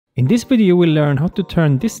In this video you will learn how to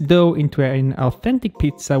turn this dough into an authentic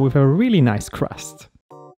pizza with a really nice crust.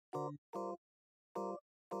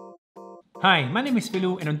 Hi, my name is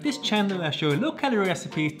Philu, and on this channel I show you low-calorie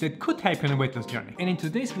recipes that could help you on a weight loss journey. And in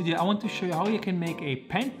today's video I want to show you how you can make a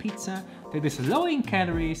pan pizza that is low in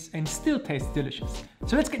calories and still tastes delicious.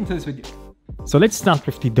 So let's get into this video. So let's start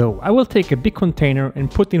with the dough. I will take a big container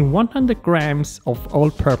and put in 100 grams of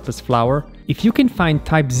all-purpose flour. If you can find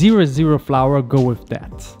type 00 flour, go with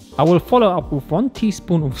that. I will follow up with 1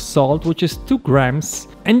 teaspoon of salt, which is 2 grams,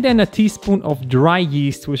 and then a teaspoon of dry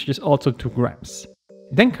yeast, which is also 2 grams.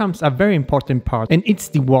 Then comes a very important part, and it's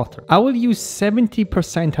the water. I will use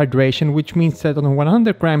 70% hydration, which means that on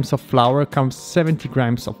 100 grams of flour comes 70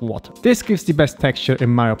 grams of water. This gives the best texture in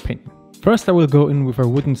my opinion. First I will go in with a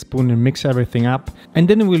wooden spoon and mix everything up, and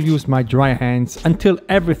then I will use my dry hands until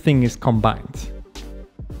everything is combined.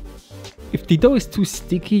 If the dough is too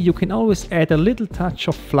sticky, you can always add a little touch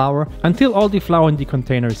of flour until all the flour in the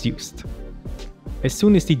container is used. As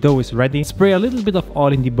soon as the dough is ready, spray a little bit of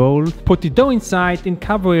oil in the bowl, put the dough inside and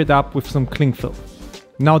cover it up with some cling film.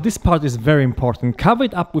 Now this part is very important. Cover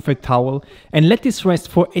it up with a towel and let this rest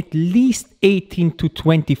for at least 18 to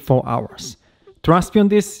 24 hours. Trust me on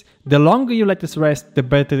this, the longer you let this rest, the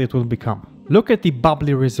better it will become. Look at the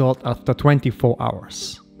bubbly result after 24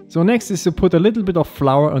 hours. So next is to put a little bit of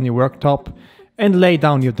flour on your worktop and lay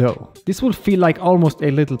down your dough. This will feel like almost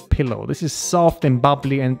a little pillow. This is soft and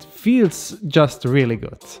bubbly and feels just really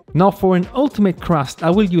good. Now for an ultimate crust, I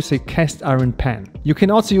will use a cast iron pan. You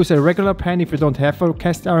can also use a regular pan if you don't have a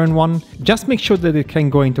cast iron one. Just make sure that it can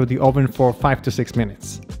go into the oven for 5 to 6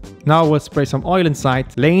 minutes. Now I will spray some oil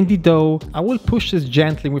inside, lay in the dough. I will push this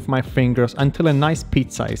gently with my fingers until a nice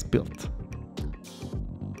pizza is built.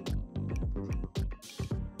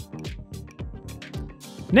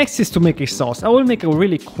 Next is to make a sauce. I will make a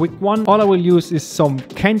really quick one. All I will use is some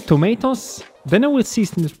canned tomatoes. Then I will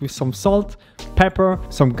season it with some salt, pepper,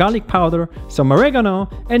 some garlic powder, some oregano,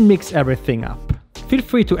 and mix everything up. Feel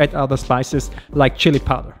free to add other spices like chili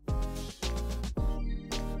powder.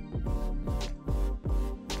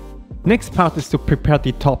 Next part is to prepare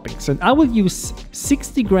the toppings, and I will use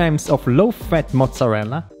 60 grams of low-fat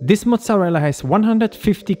mozzarella. This mozzarella has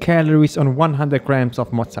 150 calories on 100 grams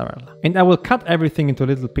of mozzarella. And I will cut everything into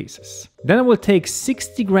little pieces. Then I will take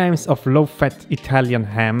 60 grams of low-fat Italian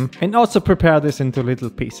ham and also prepare this into little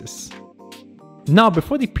pieces. Now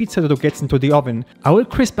before the pizza dough gets into the oven, I will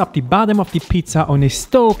crisp up the bottom of the pizza on a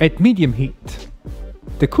stove at medium heat.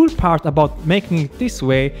 The cool part about making it this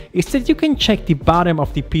way is that you can check the bottom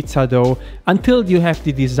of the pizza dough until you have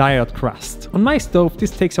the desired crust. On my stove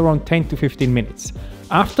this takes around 10 to 15 minutes.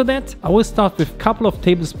 After that I will start with a couple of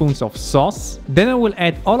tablespoons of sauce, then I will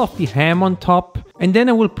add all of the ham on top, and then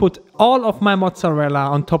I will put all of my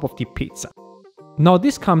mozzarella on top of the pizza. Now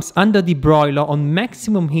this comes under the broiler on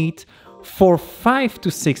maximum heat for 5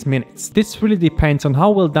 to 6 minutes. This really depends on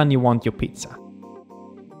how well done you want your pizza.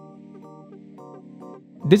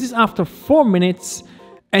 This is after 4 minutes,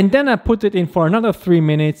 and then I put it in for another 3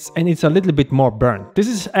 minutes and it's a little bit more burnt. This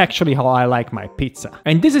is actually how I like my pizza.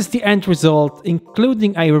 And this is the end result,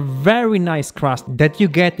 including a very nice crust that you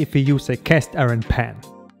get if you use a cast iron pan.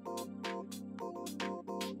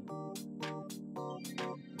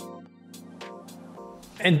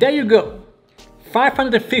 And there you go!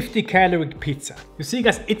 550 calorie pizza. You see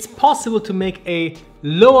guys, it's possible to make a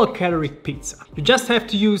lower calorie pizza. You just have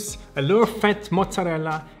to use a lower fat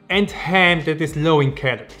mozzarella and ham that is low in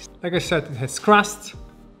calories. Like I said, it has crust,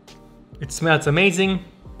 it smells amazing.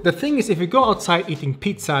 The thing is, if you go outside eating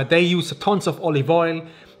pizza, they use tons of olive oil,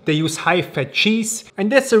 they use high fat cheese,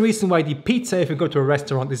 and that's the reason why the pizza, if you go to a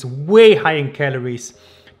restaurant, is way higher in calories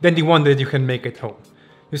than the one that you can make at home.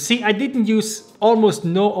 You see, I didn't use almost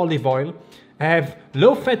no olive oil. I have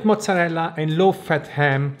low-fat mozzarella and low-fat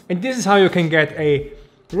ham, and this is how you can get a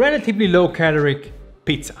relatively low-calorie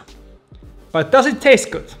pizza. But does it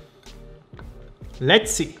taste good?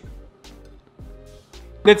 Let's see.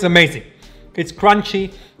 That's amazing. It's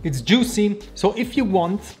crunchy, it's juicy, so if you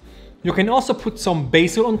want, you can also put some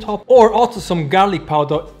basil on top or also some garlic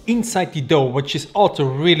powder inside the dough, which is also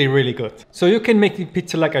really good. So you can make the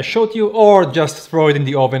pizza like I showed you, or just throw it in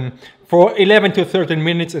the oven for 11 to 13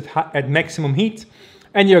 minutes at maximum heat,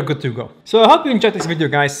 and you're good to go. So I hope you enjoyed this video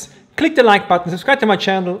guys. Click the like button, subscribe to my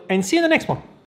channel, and see you in the next one.